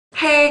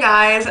Hey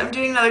guys, I'm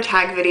doing another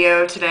tag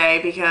video today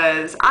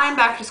because I'm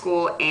back to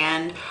school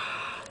and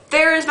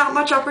there is not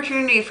much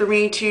opportunity for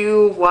me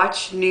to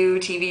watch new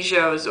TV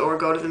shows or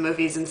go to the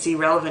movies and see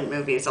relevant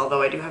movies,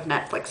 although I do have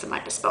Netflix at my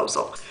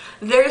disposal.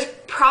 There's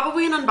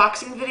probably an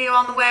unboxing video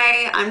on the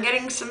way. I'm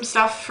getting some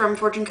stuff from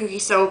Fortune Cookie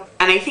Soap,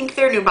 and I think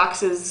their new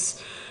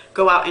boxes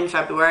go out in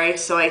February,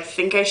 so I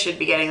think I should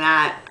be getting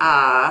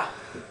that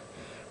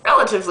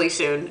relatively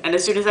soon. And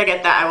as soon as I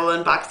get that, I will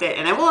unbox it,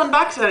 and I will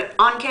unbox it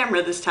on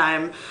camera this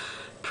time,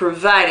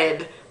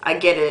 provided I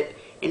get it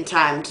in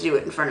time to do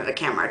it in front of a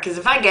camera. Because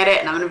if I get it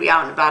and I'm going to be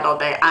out and about all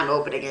day, I'm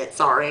opening it.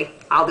 Sorry.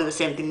 I'll do the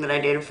same thing that I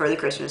did for the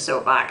Christmas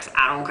soap box.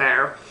 I don't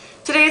care.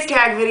 Today's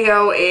tag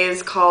video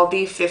is called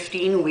the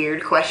 15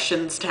 Weird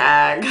Questions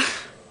tag.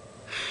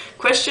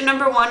 Question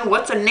number 1,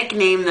 what's a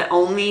nickname that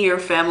only your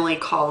family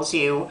calls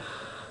you?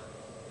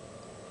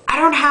 I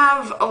don't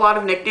have a lot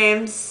of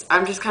nicknames.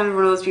 I'm just kind of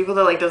one of those people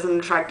that doesn't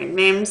attract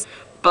nicknames.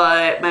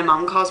 But my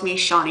mom calls me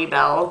Shawnee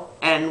Belle,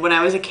 and when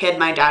I was a kid,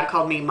 my dad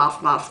called me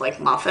Muff Muff, like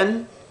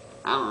muffin.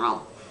 I don't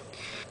know.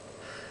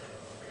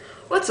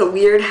 What's a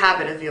weird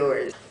habit of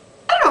yours?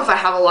 I don't know if I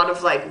have a lot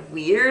of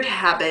weird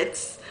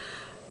habits.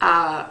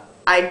 I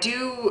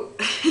do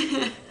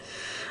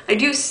I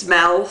do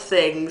smell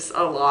things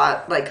a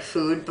lot, like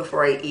food,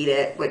 before I eat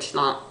it, which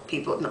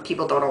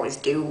people don't always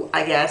do,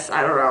 I guess.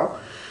 I don't know.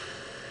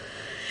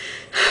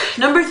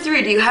 Number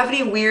 3, do you have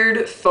any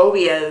weird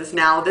phobias?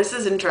 Now, this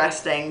is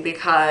interesting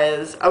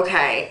because,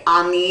 okay,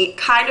 on the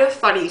kind of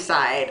funny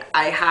side,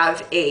 I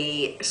have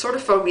a sort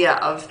of phobia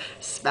of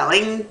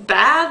smelling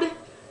bad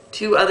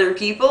to other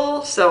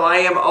people, so I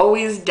am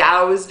always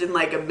doused in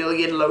a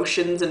million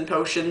lotions and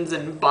potions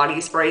and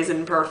body sprays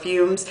and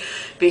perfumes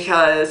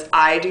because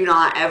I do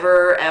not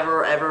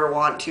ever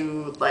want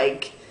to,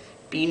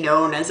 be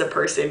known as a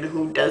person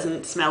who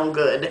doesn't smell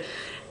good.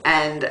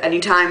 And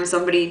anytime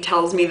somebody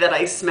tells me that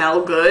I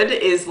smell good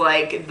is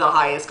the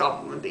highest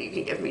compliment that you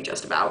can give me,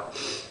 just about.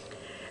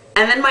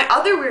 And then my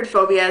other weird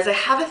phobia is I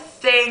have a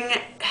thing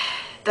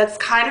that's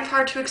kind of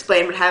hard to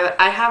explain, but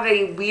I have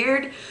a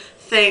weird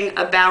thing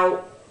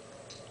about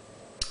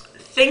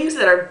things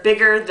that are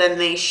bigger than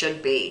they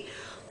should be.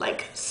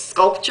 Like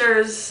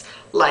sculptures,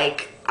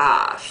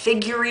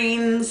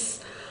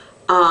 figurines,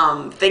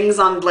 things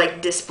on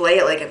display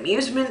at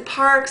amusement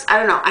parks. I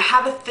don't know. I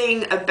have a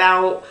thing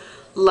about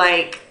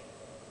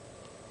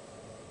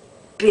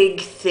big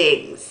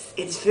things.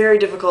 It's very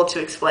difficult to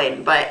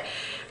explain, but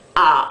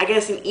I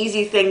guess an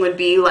easy thing would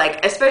be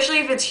especially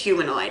if it's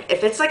humanoid.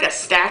 If it's a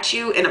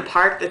statue in a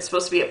park that's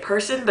supposed to be a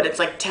person, but it's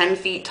 10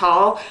 feet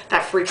tall,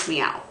 that freaks me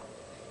out.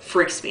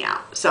 Freaks me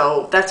out.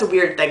 So that's a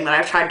weird thing that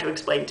I've tried to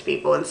explain to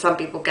people, and some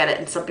people get it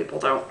and some people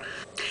don't.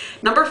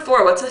 Number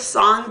 4, what's a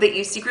song that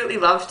you secretly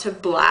love to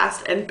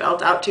blast and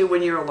belt out to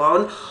when you're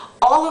alone?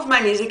 All of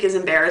my music is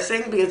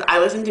embarrassing because I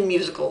listen to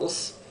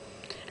musicals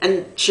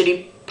and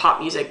shitty pop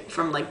music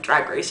from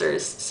Drag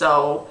Racers.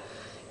 So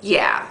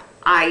yeah,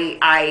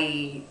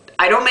 I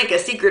don't make a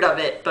secret of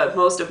it, but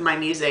most of my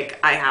music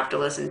I have to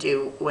listen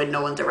to when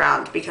no one's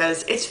around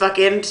because it's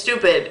fucking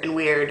stupid and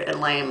weird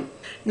and lame.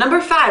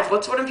 Number 5,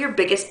 what's one of your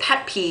biggest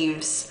pet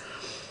peeves?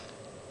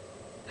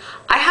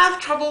 I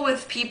have trouble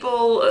with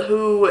people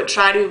who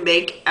try to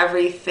make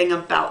everything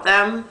about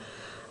them,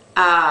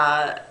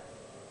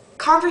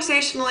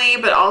 conversationally,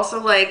 but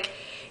also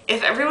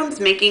if everyone's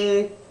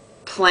making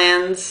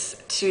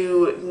plans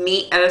to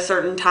meet at a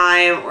certain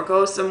time or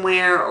go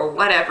somewhere or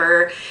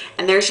whatever,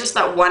 and there's just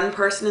that one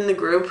person in the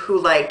group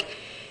who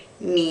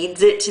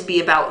needs it to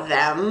be about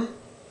them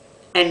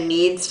and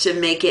needs to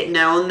make it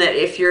known that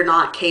if you're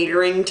not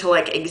catering to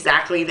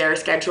exactly their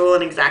schedule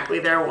and exactly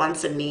their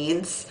wants and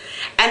needs,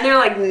 and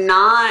they're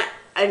not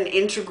an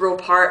integral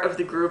part of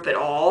the group at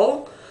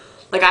all,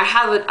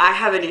 I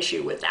have an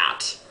issue with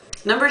that.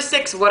 Number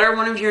 6, what are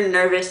one of your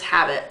nervous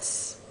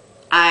habits?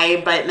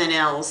 I bite my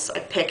nails.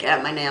 I pick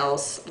at my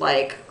nails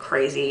like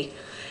crazy.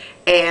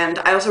 And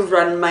I also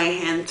run my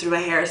hand through my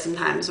hair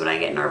sometimes when I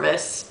get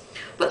nervous.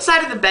 What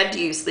side of the bed do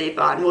you sleep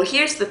on? Well,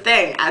 here's the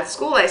thing. At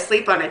school, I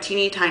sleep on a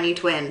teeny tiny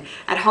twin.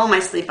 At home,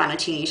 I sleep on a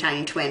teeny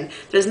tiny twin.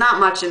 There's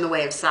not much in the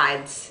way of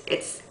sides.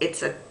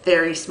 It's a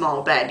very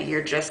small bed.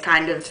 You're just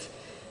kind of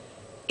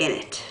in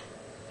it.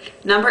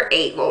 Number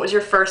 8, what was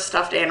your first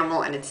stuffed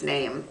animal and its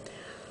name?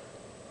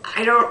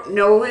 I don't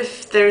know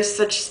if there's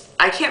such...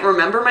 I can't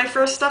remember my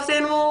first stuffed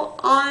animal,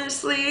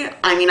 honestly.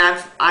 I mean,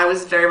 I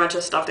was very much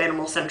a stuffed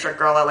animal-centric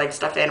girl. I liked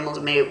stuffed animals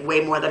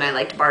way more than I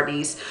liked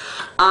Barbies.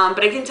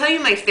 But I can tell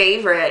you my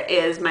favorite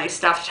is my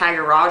stuffed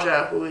tiger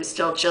Raja, who is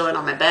still chilling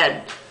on my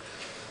bed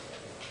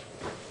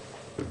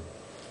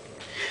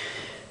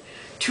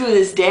to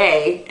this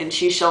day, and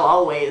she shall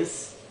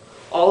always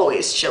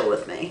chill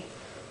with me.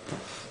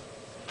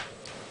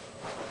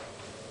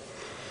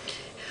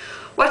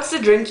 What's the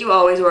drink you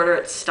always order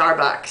at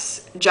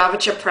Starbucks? Java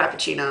chip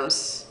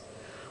frappuccinos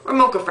or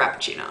mocha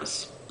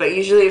frappuccinos. But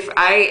usually if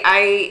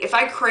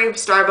I crave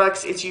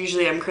Starbucks, it's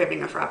usually I'm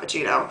craving a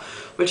Frappuccino,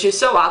 which is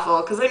so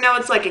awful because I know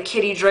it's like a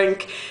kiddie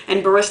drink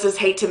and baristas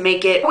hate to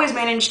make it. I always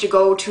manage to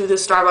go to the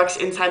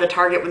Starbucks inside the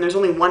Target when there's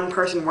only one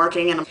person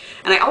working, and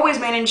I always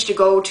manage to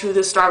go to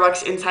the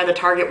Starbucks inside the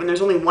Target when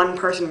there's only one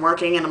person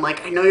working, and I'm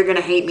like, I know you're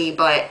gonna hate me,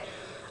 but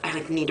I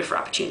like need a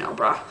Frappuccino,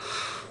 bruh.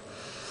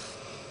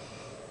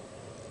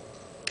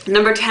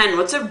 Number 10,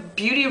 what's a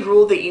beauty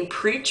rule that you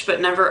preach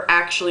but never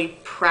actually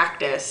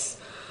practice?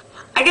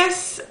 I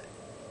guess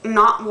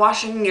not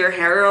washing your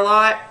hair a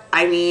lot.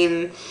 I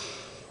mean,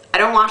 I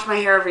don't wash my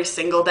hair every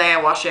single day.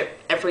 I wash it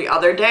every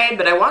other day,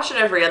 but I wash it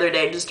every other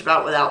day just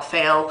about without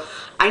fail.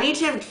 I need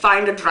to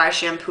find a dry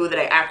shampoo that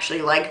I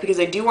actually like because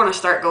I do want to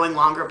start going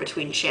longer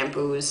between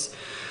shampoos.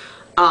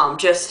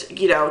 Just,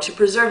 you know, to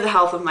preserve the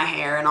health of my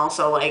hair, and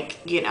also, like,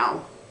 you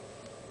know,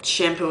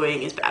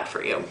 shampooing is bad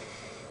for you.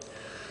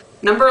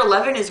 Number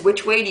 11 is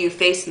which way do you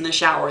face in the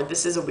shower?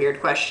 This is a weird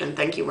question.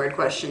 Thank you, weird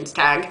questions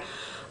tag.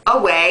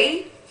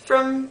 Away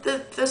from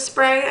the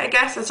spray, I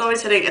guess. It's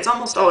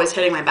almost always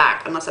hitting my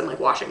back, unless I'm like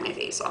washing my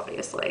face,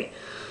 obviously.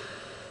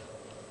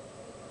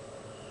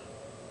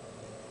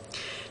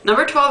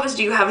 Number 12 is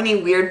do you have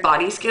any weird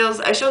body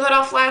skills? I showed that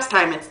off last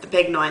time. It's the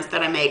pig noise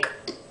that I make.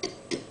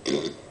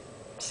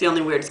 It's the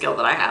only weird skill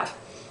that I have.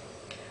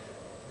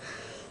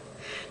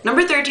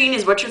 Number 13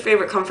 is what's your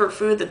favorite comfort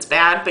food that's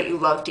bad, but you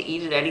love to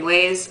eat it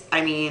anyways?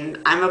 I mean,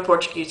 I'm a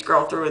Portuguese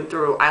girl through and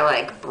through. I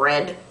like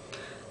bread.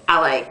 I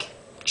like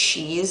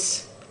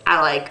cheese. I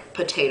like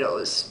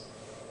potatoes.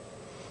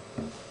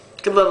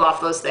 Could live off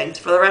those things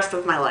for the rest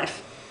of my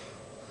life.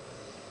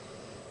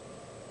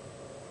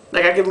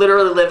 Like, I could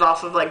literally live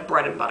off of, like,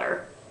 bread and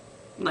butter.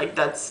 Like,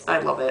 I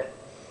love it.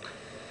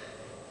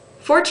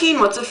 14,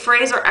 what's a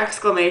phrase or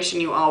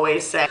exclamation you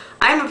always say?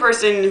 I am a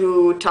person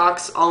who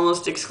talks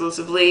almost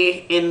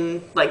exclusively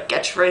in, like,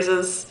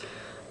 catchphrases.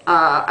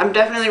 I'm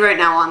definitely right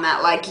now on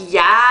that, like,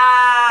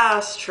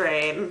 yes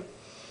train.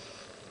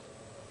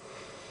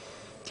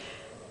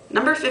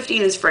 Number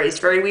 15 is phrase.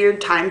 Very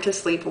weird. Time to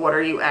sleep. What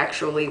are you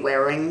actually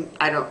wearing?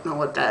 I don't know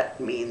what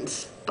that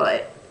means,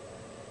 but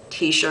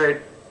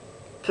t-shirt,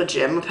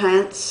 pajama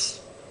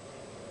pants.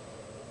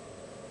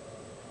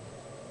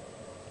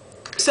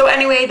 So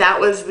anyway, that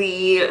was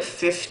the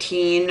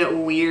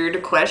 15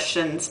 weird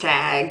questions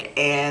tag,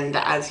 and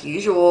as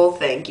usual,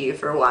 thank you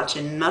for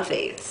watching my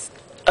face.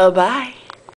 Bye.